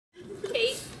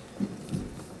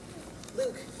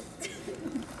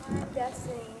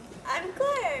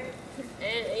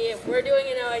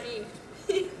OID.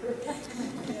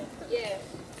 Yeah.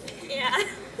 Yeah.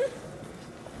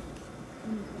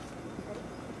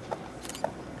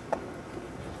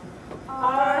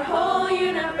 Our whole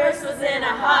universe was in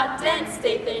a hot, dense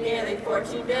state there nearly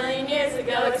 14 billion years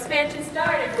ago. Expansion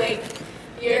started, wait.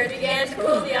 The earth began to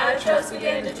cool, the autotrophs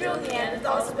began to drool, the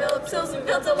Neanderthals developed tools and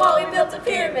built a wall, we built a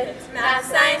pyramid. Math,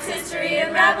 science, history,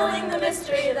 unraveling the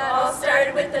mystery that all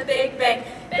started with the Big Bang.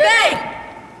 Bang!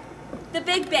 The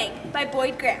Big Bang by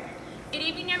Boyd Graham. Good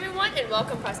evening, everyone, and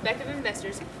welcome prospective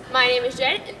investors. My name is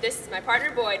Jed, and this is my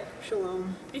partner, Boyd.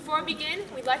 Shalom. Before we begin,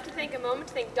 we'd like to take a moment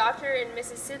to thank Dr. and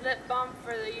Mrs. Sidletbaum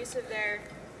for the use of their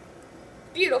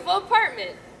beautiful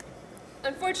apartment.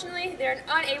 Unfortunately, they're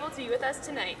unable to be with us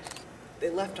tonight. They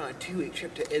left on a 2-week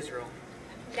trip to Israel,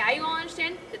 Now you all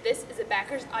understand that this is a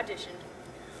backer's audition.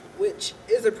 which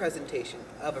is a presentation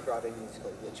of a Broadway musical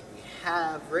which we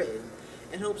have written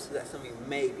in hopes that some of you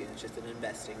may be interested in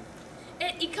investing.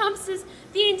 It encompasses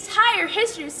the entire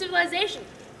history of civilization,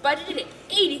 budgeted at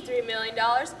 $83 million,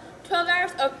 12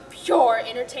 hours of pure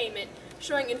entertainment,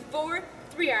 showing in 4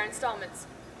 3-hour installments.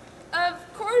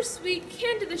 Of course, we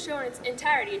can't do the show in its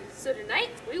entirety, so tonight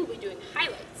we will be doing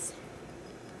highlights.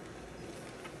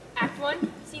 Act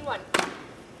 1, Scene 1.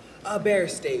 A bare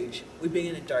stage. We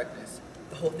begin in darkness.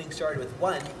 The whole thing started with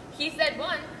one He said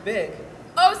one. big,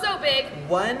 Oh, so big.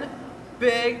 one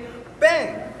big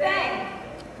bang. Bang.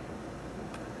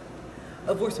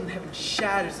 A voice from heaven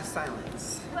shatters the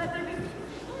silence. Let there be light.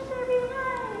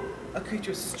 A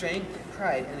creature of strength,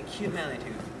 pride, and acute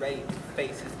magnitude, ready to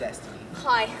face his destiny.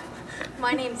 Hi,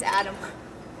 my name's Adam.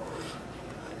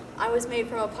 I was made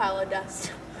from a pile of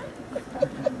dust.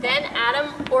 Then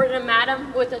Adam ordered a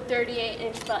madam with a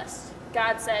 38-inch bust.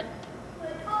 God said,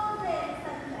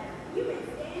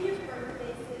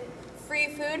 Free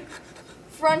food,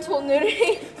 frontal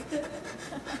nudity.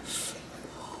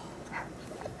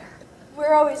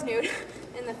 We're always nude,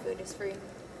 and the food is free.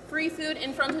 Free food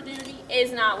and frontal nudity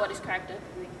is not what is cracked up.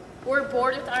 We're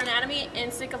bored with our anatomy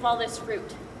and sick of all this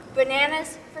fruit.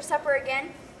 Bananas for supper again?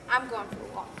 I'm going for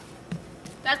a walk.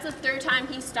 That's the 3rd time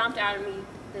he stomped out of me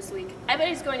this week. I bet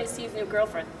he's going to see his new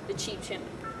girlfriend, the cheap chimp.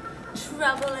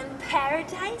 Trouble in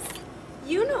paradise?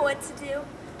 You know what to do.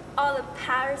 All the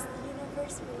powers of the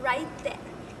universe right there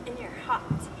in your hot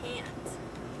hands.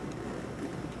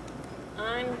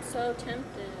 I'm so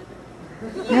tempted.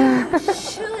 You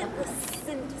should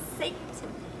listen to Satan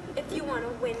if you want to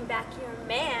win back your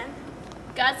man.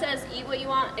 God says, eat what you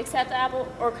want, except the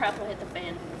apple, or crap will hit the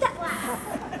fan.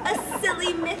 That's a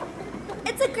silly myth.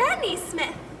 It's a Granny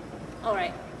Smith. All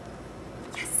right.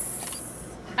 Yes.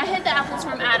 I hid the apples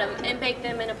from Adam and baked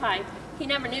them in a pie. He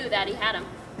never knew that he had them.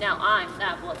 Now I'm the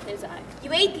apple of his eye.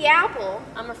 You ate the apple.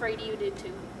 I'm afraid you did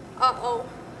too. Uh-oh.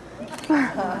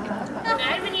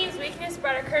 Adam and Eve's weakness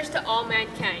brought a curse to all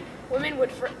mankind. Women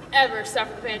would forever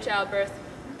suffer the pain of childbirth.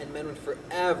 And men would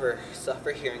forever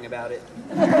suffer hearing about it.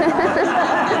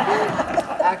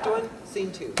 Act 1,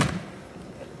 Scene 2.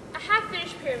 A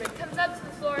half-finished pyramid comes up to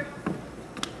the floor.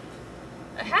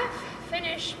 A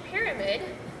half-finished pyramid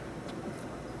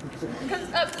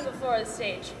comes up to the floor of the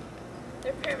stage.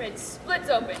 The pyramid splits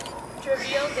open to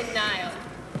reveal the Nile.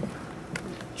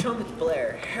 Trumpets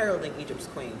blare, heralding Egypt's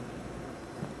queen.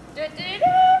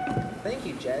 Da-da-da. Thank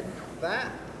you, Jed.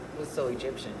 That was so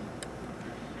Egyptian.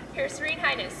 Her Serene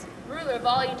Highness, ruler of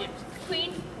all Egypt,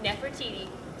 Queen Nefertiti.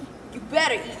 You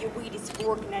better eat your Wheaties if you're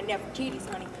working at Nefertiti's,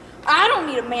 honey. I don't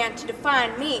need a man to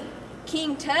define me.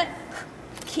 King Tut,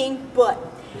 King Butt.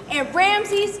 And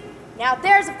Ramses, now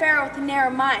there's a pharaoh with a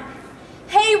narrow mind.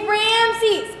 Hey,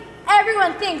 Ramses!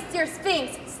 Everyone thinks your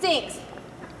Sphinx stinks.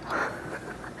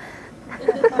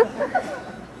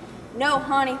 No,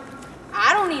 honey,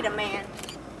 I don't need a man.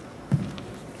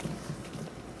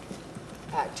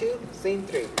 Act 2, Scene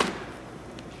 3.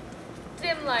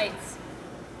 Dim lights.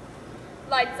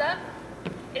 Lights up.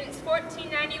 It's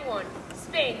 1491.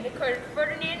 Spain, the court of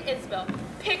Ferdinand and Isabel.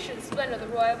 Picture the splendor of the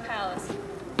royal palace.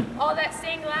 All that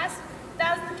stained glass,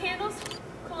 thousands of candles.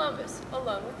 Columbus,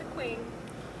 alone with the queen.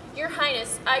 Your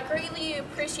Highness, I greatly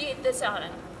appreciate this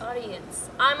audience.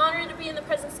 I'm honored to be in the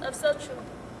presence of such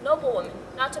a noble woman,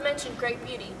 not to mention great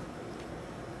beauty.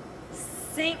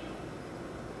 Thank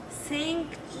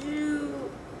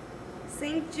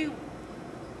you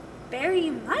very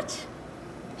much.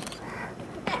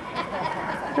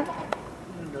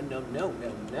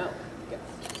 No. Yes.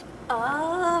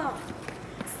 Oh,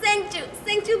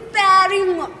 thank you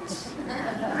very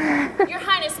much. Your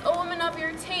Highness, a woman of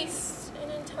your taste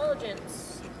and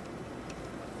intelligence,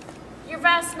 your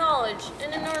vast knowledge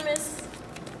and enormous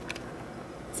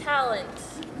talent,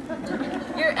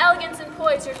 your elegance and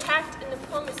poise, your tact and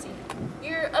diplomacy,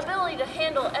 Your ability to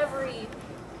handle every...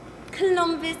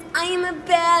 Columbus, I am a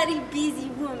very busy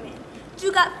woman.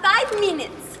 You got 5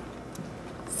 minutes.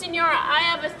 Senora, I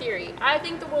have a theory. I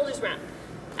think the world is round.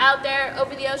 Out there,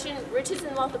 over the ocean, riches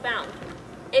and wealth abound.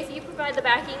 If you provide the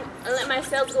backing and let my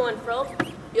sails go unfurled,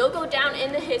 you'll go down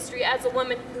in the history as a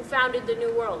woman who founded the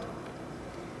New World.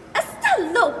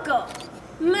 Hasta loco.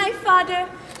 My father,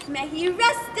 may he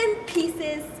rest in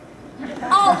pieces,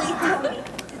 always told me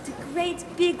that the great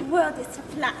big world is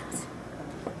flat.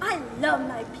 I love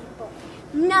my people.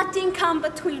 Nothing come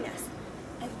between us.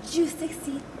 If you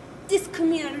succeed, this could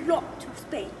mean a lot to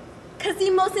Spain. Because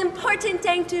the most important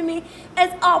thing to me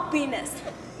is happiness.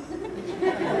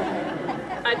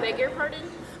 I beg your pardon?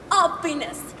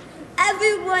 Happiness.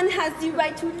 Everyone has the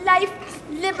right to life,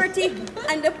 liberty,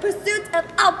 and the pursuit of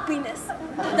happiness.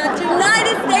 The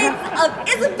United States of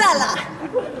Isabella.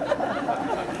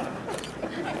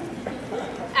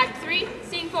 Act 3,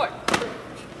 Scene 4.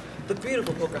 The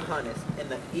beautiful Pocahontas and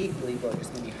the equally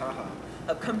gorgeous Minnehaha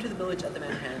have come to the village of the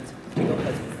Manhattans to go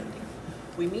husband hunting.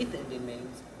 We meet the Indian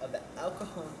maidens of the El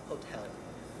Cajon Hotel.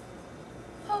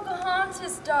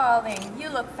 Pocahontas, darling, you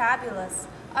look fabulous.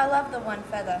 I love the one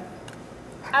feather.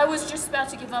 I was just about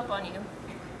to give up on you.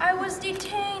 I was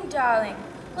detained, darling.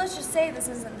 Let's just say this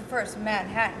isn't the first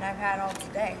Manhattan I've had all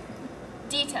today.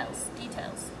 Details,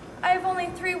 details. I have only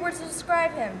 3 words to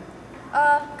describe him.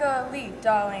 Ugly,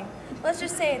 darling. Let's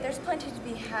just say there's plenty to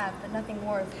be had, but nothing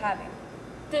worth having.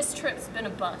 This trip's been a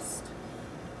bust.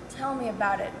 Tell me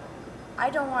about it. I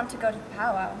don't want to go to the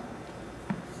powwow.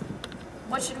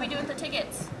 What should we do with the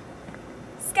tickets?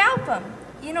 Scalp 'em.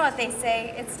 You know what they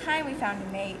say. It's time we found a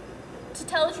mate. To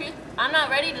tell the truth, I'm not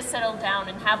ready to settle down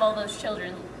and have all those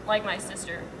children like my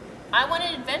sister. I want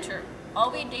an adventure.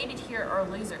 All we dated here are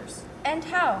losers. And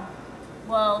how?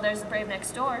 Well, there's a brave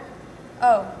next door.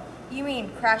 Oh, you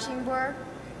mean crashing burr?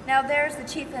 Now there's the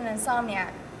chief and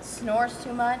insomniac. Snores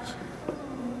too much.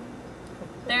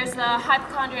 There's the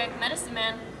hypochondriac medicine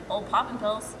man, old popping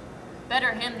pills.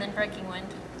 Better him than breaking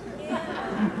wind.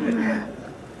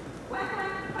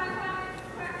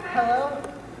 Hello?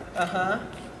 Uh-huh.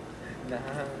 Nah.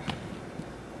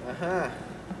 Uh-huh.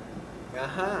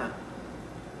 Uh-huh.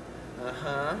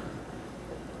 Uh-huh.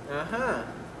 Uh-huh.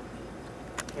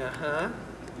 Uh-huh.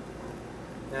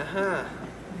 Uh-huh.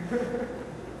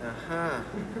 Uh-huh.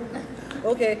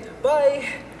 Okay, bye.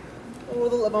 Oh,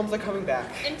 the love bombs are coming back.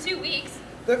 In 2 weeks.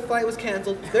 Their flight was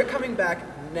canceled. They're coming back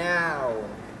now.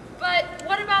 But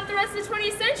what about the rest of the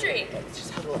 20th century? Let's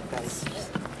just have a look, guys.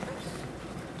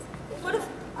 What if...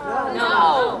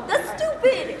 No. That's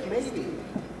stupid. Maybe.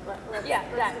 Yeah,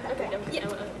 that. Okay. Yeah.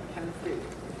 10, 3.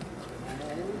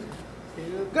 And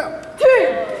 2, go.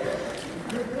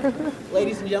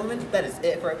 Ladies and gentlemen, that is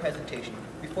it for our presentation.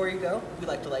 Before you go, we'd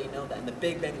like to let you know that in the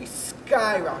Big Bang we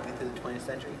skyrocketed through the 20th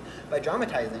century by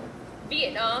dramatizing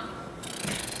Vietnam.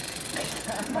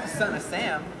 Son of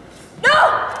Sam. No!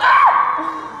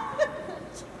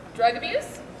 Drug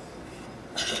abuse?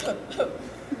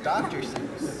 Dr.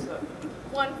 Seuss.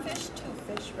 1 fish, 2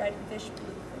 fish, red fish,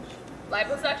 blue fish.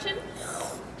 Liposuction?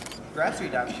 Breast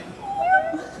reduction.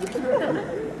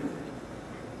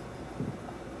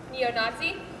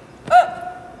 Neo-Nazi?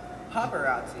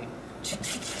 Paparazzi.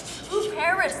 Ooh,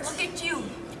 Paris, look at you.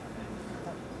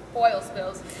 Oil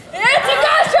spills.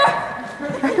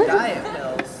 Diet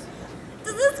pills.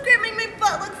 Does this script make my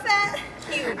butt look fat?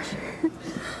 Huge.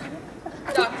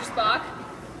 Dr. Spock.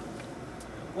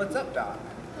 What's up, Doc?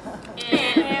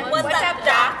 And What's up,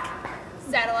 Doc?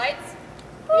 Satellites.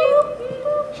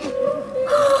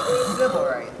 Civil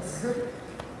rights.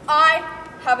 I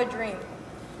have a dream.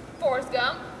 Forrest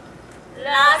Gump.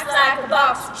 Life's like a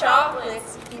box of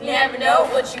chocolates. You never know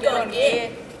what you're gonna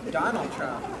get. Donald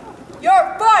Trump.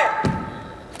 You're fired!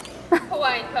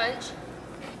 Hawaiian Punch.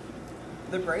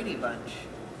 The Brady Bunch.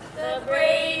 The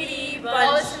Brady Bunch.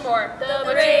 All this and more. The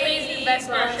Brady Bunch. Invest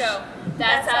in our show.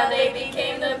 That's how they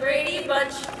became the Brady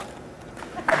Bunch.